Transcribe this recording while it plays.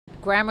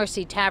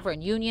Gramercy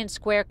Tavern, Union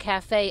Square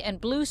Cafe, and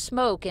Blue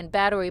Smoke in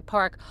Battery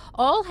Park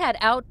all had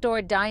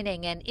outdoor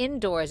dining and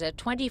indoors at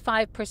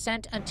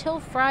 25% until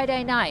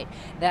Friday night.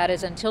 That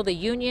is until the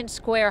Union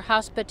Square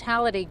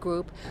Hospitality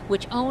Group,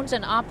 which owns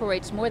and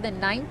operates more than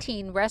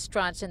 19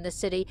 restaurants in the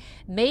city,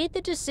 made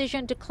the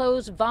decision to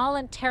close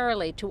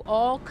voluntarily to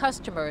all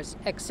customers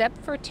except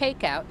for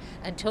takeout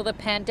until the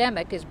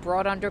pandemic is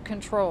brought under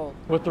control.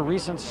 With the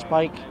recent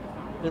spike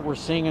that we're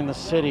seeing in the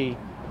city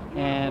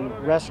and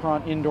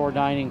restaurant indoor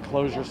dining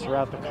closures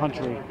throughout the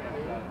country,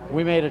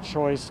 we made a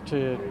choice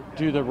to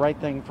do the right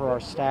thing for our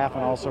staff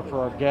and also for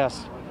our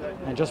guests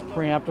and just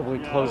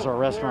preemptively close our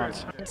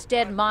restaurants.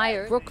 Instead,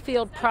 Meyer,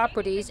 Brookfield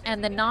Properties,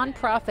 and the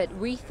nonprofit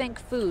Rethink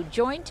Food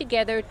joined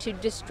together to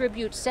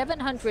distribute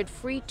 700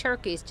 free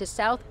turkeys to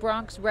South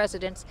Bronx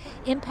residents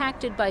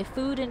impacted by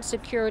food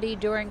insecurity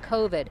during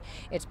COVID.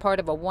 It's part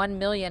of a $1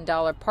 million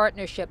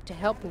partnership to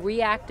help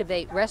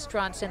reactivate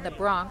restaurants in the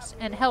Bronx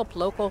and help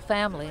local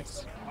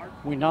families.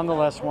 We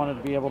nonetheless wanted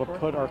to be able to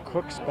put our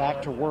cooks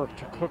back to work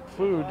to cook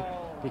food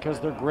because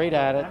they're great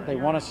at it. They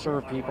want to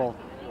serve people.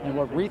 And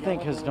what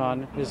Rethink has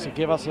done is to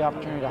give us the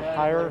opportunity to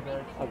hire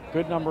a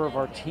good number of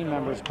our team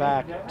members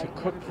back to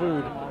cook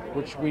food,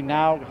 which we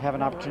now have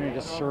an opportunity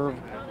to serve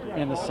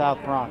in the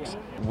South Bronx.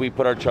 We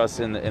put our trust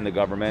in the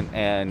government,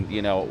 and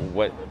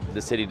what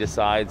the city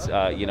decides,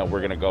 we're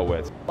going to go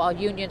with. While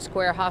Union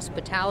Square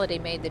Hospitality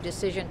made the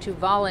decision to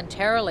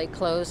voluntarily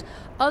close,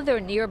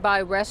 other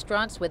nearby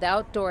restaurants with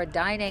outdoor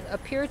dining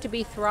appear to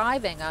be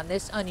thriving on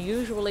this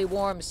unusually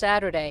warm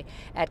Saturday.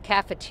 At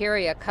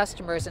Cafeteria,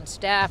 customers and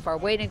staff are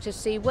waiting to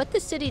see what the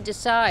city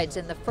decides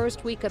in the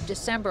first week of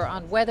December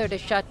on whether to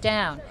shut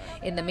down.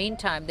 In the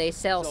meantime, they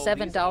sell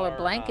 $7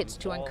 blankets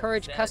to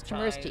encourage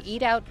customers to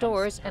eat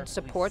outdoors and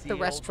support the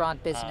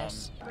restaurant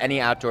business. Any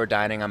outdoor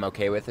dining I'm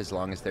okay with as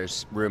long as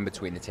there's room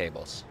between the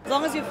tables. As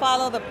long as you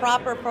follow the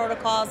proper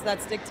protocols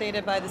that's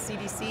dictated by the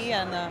CDC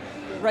and the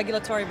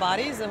regulatory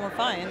bodies, then we're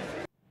fine.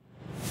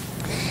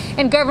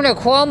 And Governor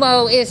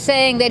Cuomo is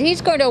saying that he's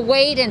going to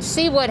wait and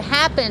see what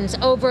happens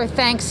over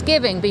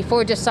Thanksgiving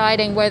before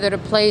deciding whether to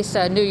place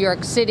New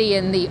York City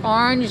in the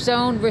orange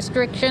zone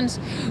restrictions,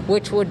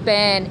 which would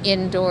ban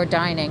indoor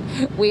dining.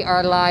 We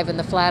are live in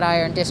the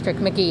Flatiron District.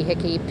 Mickey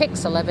Hickey,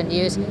 Pix 11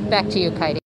 News. Back to you, Katie.